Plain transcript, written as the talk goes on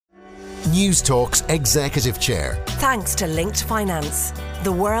News Talk's Executive Chair. Thanks to Linked Finance.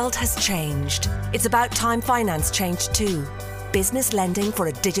 The world has changed. It's about time finance changed too. Business lending for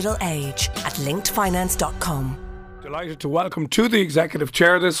a digital age at linkedfinance.com. Delighted to welcome to the Executive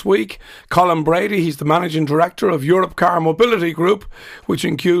Chair this week Colm Brady. He's the Managing Director of Europcar Mobility Group, which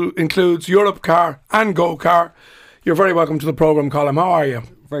includes Europcar and GoCar. You're very welcome to the programme, Colm. How are you?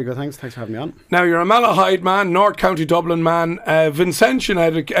 Very good, thanks. Thanks for having me on. Now, you're a Malahide man, North County Dublin man, Vincentian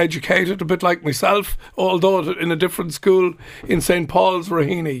educated, a bit like myself, although in a different school in St. Paul's,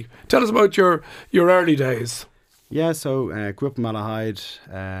 Raheny. Tell us about your early days. Yeah, so grew up in Malahide,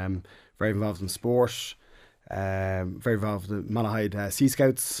 very involved in sport, very involved in Malahide Sea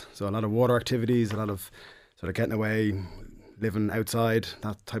Scouts, so a lot of water activities, a lot of sort of getting away, living outside,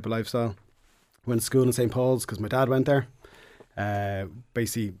 that type of lifestyle. Went to school in St. Paul's because my dad went there.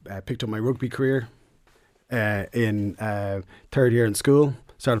 Basically picked up my rugby career in third year in school,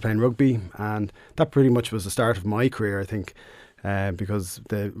 started playing rugby, and that pretty much was the start of my career, I think, because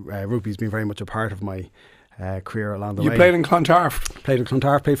the rugby's been very much a part of my career along the way. You played in Clontarf? Played in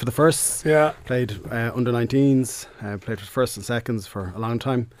Clontarf, played for the firsts, yeah. Played under 19s, played for firsts and seconds for a long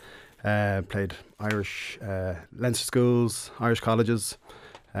time, played Irish Leinster schools, Irish colleges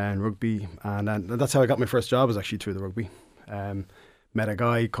and rugby, and that's how I got my first job, was actually through the rugby. Met a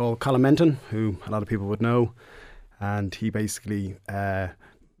guy called Colm, who a lot of people would know, and he basically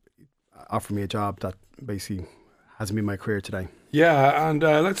offered me a job that basically has been my career today. Yeah, and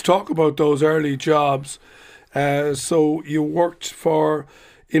let's talk about those early jobs. So you worked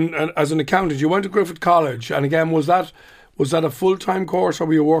as an accountant. You went to Griffith College, and again, was that a full-time course, or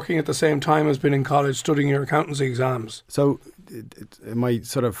were you working at the same time as being in college studying your accountancy exams? So my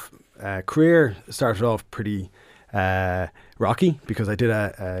sort of career started off pretty rocky, because I did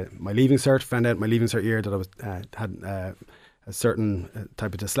my leaving cert, found out my leaving cert year that I had a certain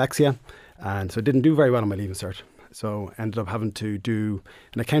type of dyslexia, and so I didn't do very well on my leaving cert. So ended up having to do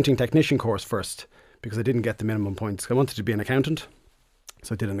an accounting technician course first, because I didn't get the minimum points. I wanted to be an accountant,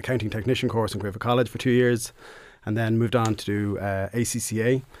 so I did an accounting technician course in Griffith College for 2 years, and then moved on to do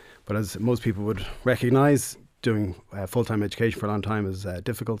ACCA. But as most people would recognise, doing full-time education for a long time is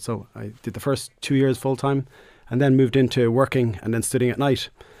difficult, so I did the first 2 years full-time, and then moved into working and then studying at night.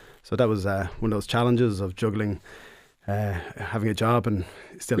 So that was one of those challenges of juggling having a job and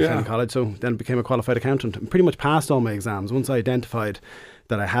still attending college. So then became a qualified accountant and pretty much passed all my exams. Once I identified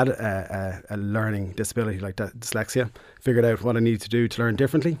that I had a learning disability like that, dyslexia, figured out what I needed to do to learn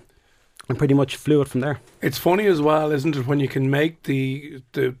differently, and pretty much flew it from there. It's funny as well, isn't it, when you can make you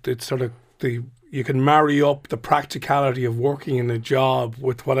can marry up the practicality of working in a job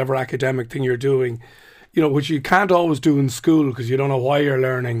with whatever academic thing you're doing, which you can't always do in school, because you don't know why you're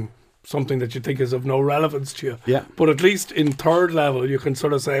learning something that you think is of no relevance to you. Yeah. But at least in third level, you can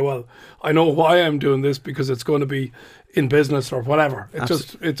sort of say, well, I know why I'm doing this, because it's going to be in business or whatever.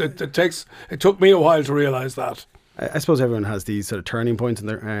 It took me a while to realise that. I suppose everyone has these sort of turning points in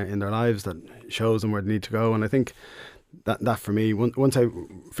their lives that shows them where they need to go, and I think that for me, once I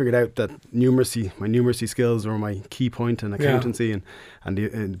figured out that my numeracy skills were my key point in accountancy, and the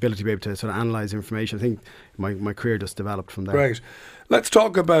ability to be able to sort of analyse information, I think my career just developed from there. Right. Let's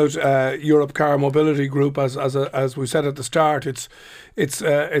talk about Europcar Mobility Group. As we said at the start, it's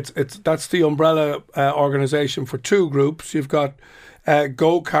that's the umbrella organisation for two groups. You've got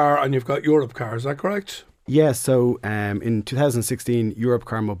GoCar and you've got Europcar. Is that correct? Yeah, so in 2016,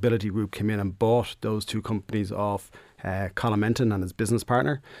 Europcar Mobility Group came in and bought those two companies off Colm and his business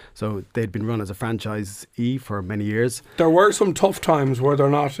partner. So they'd been run as a franchisee for many years. There were some tough times, were there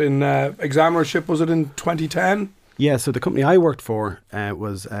not, in examinership? Was it in 2010? Yeah, so the company I worked for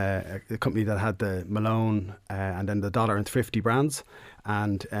was a company that had the Malone and then the Dollar and Thrifty brands.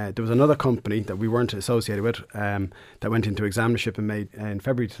 And there was another company that we weren't associated with that went into examinership in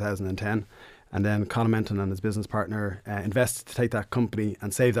February 2010. And then Colm and his business partner invested to take that company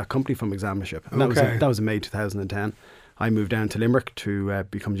and save that company from examinership. And that was in May 2010. I moved down to Limerick to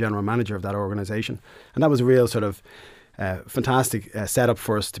become general manager of that organisation. And that was a real sort of fantastic setup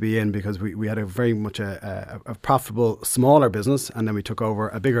for us to be in, because we had a very much a profitable smaller business, and then we took over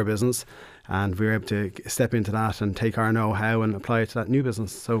a bigger business, and we were able to step into that and take our know-how and apply it to that new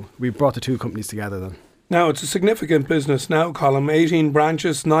business. So we brought the two companies together then. Now, it's a significant business now, Colm. 18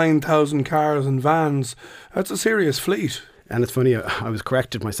 branches, 9,000 cars and vans. That's a serious fleet. And it's funny, I was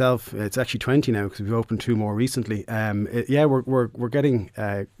corrected myself. It's actually 20 now, because we've opened two more recently. We're getting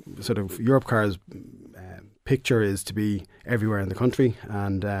sort of Europcar's picture is to be everywhere in the country,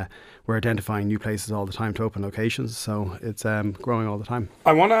 and we're identifying new places all the time to open locations. So it's growing all the time.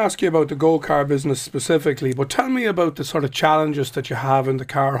 I want to ask you about the Go Car business specifically, but tell me about the sort of challenges that you have in the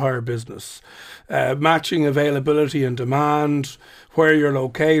car hire business. Matching availability and demand, where you're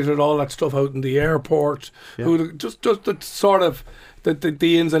located, all that stuff out in the airport, just the sort of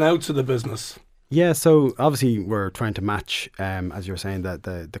the ins and outs of the business. Yeah, so obviously we're trying to match, as you were saying, that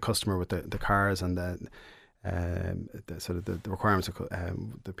the customer with the cars and the sort of the requirements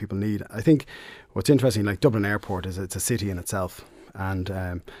that people need. I think what's interesting, like Dublin Airport, is it's a city in itself, and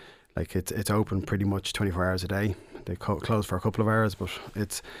like it's open pretty much 24 hours a day. They close for a couple of hours, but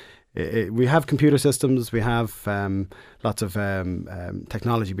we have computer systems, we have lots of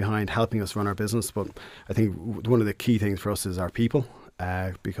technology behind helping us run our business. But I think one of the key things for us is our people,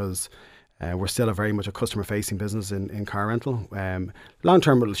 because we're still very much a customer-facing business in car rental.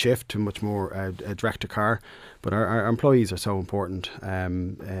 Long-term it'll shift to much more direct-to-car, but our employees are so important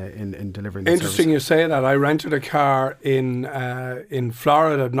in delivering the Interesting service. you say that. I rented a car in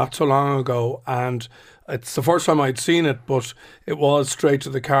Florida not so long ago, and it's the first time I'd seen it, but it was straight to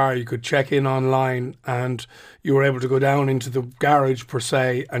the car. You could check in online, and you were able to go down into the garage per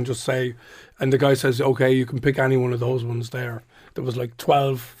se and just say, and the guy says, okay, you can pick any one of those ones there. There was like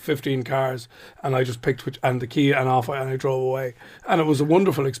 12, 15 cars, and I just picked and the key, and off and I drove away. And it was a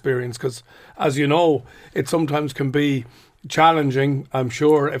wonderful experience because, as you know, it sometimes can be challenging, I'm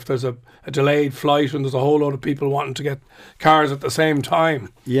sure, if there's a delayed flight and there's a whole lot of people wanting to get cars at the same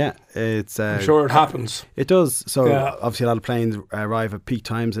time. Yeah, it's I'm sure it happens. It does. So obviously a lot of planes arrive at peak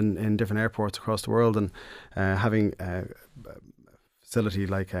times in different airports across the world, and having facility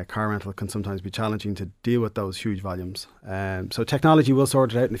like car rental can sometimes be challenging to deal with those huge volumes. So technology will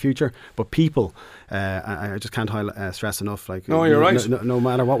sort it out in the future, but people, I just can't stress enough. Like, no, you're right. No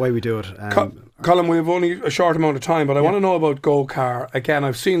matter what way we do it. Colm, we have only a short amount of time, but I want to know about Go Car. Again,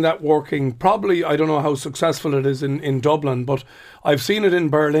 I've seen that working. Probably, I don't know how successful it is in Dublin, but I've seen it in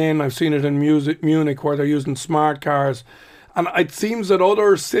Berlin. I've seen it in Munich, where they're using smart cars. And it seems that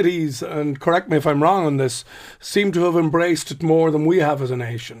other cities, and correct me if I'm wrong on this, seem to have embraced it more than we have as a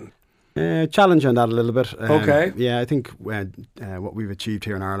nation. Challenge on that a little bit. Okay. Yeah, I think what we've achieved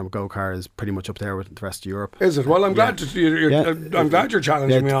here in Ireland with Go Car is pretty much up there with the rest of Europe. Is it? Well, I'm glad I'm glad you're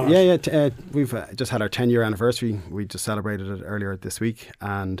challenging me on it. Yeah. We've just had our 10-year anniversary. We just celebrated it earlier this week,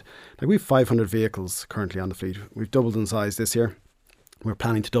 and like we've 500 vehicles currently on the fleet. We've doubled in size this year. We're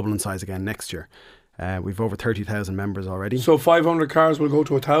planning to double in size again next year. We've over 30,000 members already. So 500 cars will go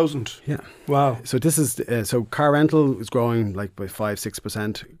to 1,000. Yeah. Wow. So this is so car rental is growing like by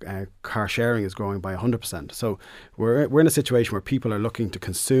 5-6%. Car sharing is growing by 100%. So we're in a situation where people are looking to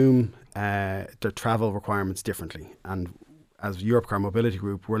consume their travel requirements differently. And as Europcar Mobility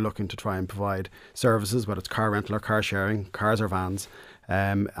Group, we're looking to try and provide services, whether it's car rental or car sharing, cars or vans.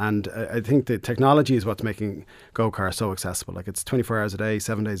 And I think the technology is what's making Go Car so accessible. Like it's 24 hours a day,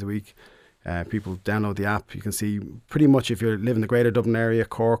 7 days a week. People download the app. You can see pretty much if you live in the greater Dublin area,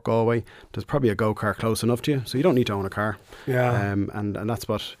 Cork, Galway, there's probably a Go Car close enough to you, so you don't need to own a car. Yeah. And that's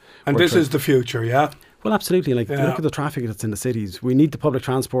what. And this is the future, yeah. Well, absolutely. Like look at the traffic that's in the cities. We need the public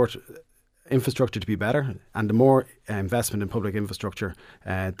transport infrastructure to be better, and the more investment in public infrastructure,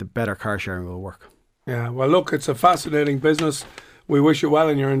 the better car sharing will work. Yeah. Well, look, it's a fascinating business. We wish you well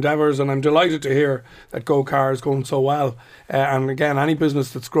in your endeavours, and I'm delighted to hear that Go Car is going so well. And again, any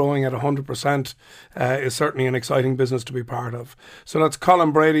business that's growing at 100% is certainly an exciting business to be part of. So that's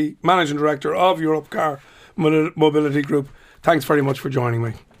Colm Brady, Managing Director of Europcar Mobility Group. Thanks very much for joining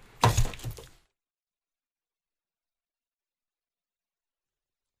me.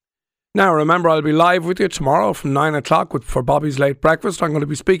 Now, remember, I'll be live with you tomorrow from 9 o'clock for Bobby's Late Breakfast. I'm going to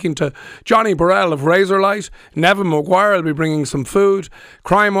be speaking to Johnny Burrell of Razorlight. Nevin Maguire will be bringing some food.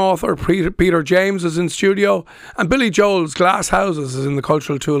 Crime author Peter James is in studio. And Billy Joel's Glass Houses is in the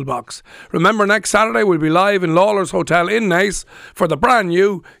Cultural Toolbox. Remember, next Saturday we'll be live in Lawler's Hotel in Naas for the brand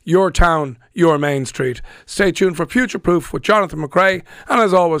new Your Town, Your Main Street. Stay tuned for Future Proof with Jonathan McRae. And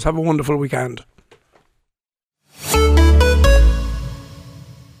as always, have a wonderful weekend.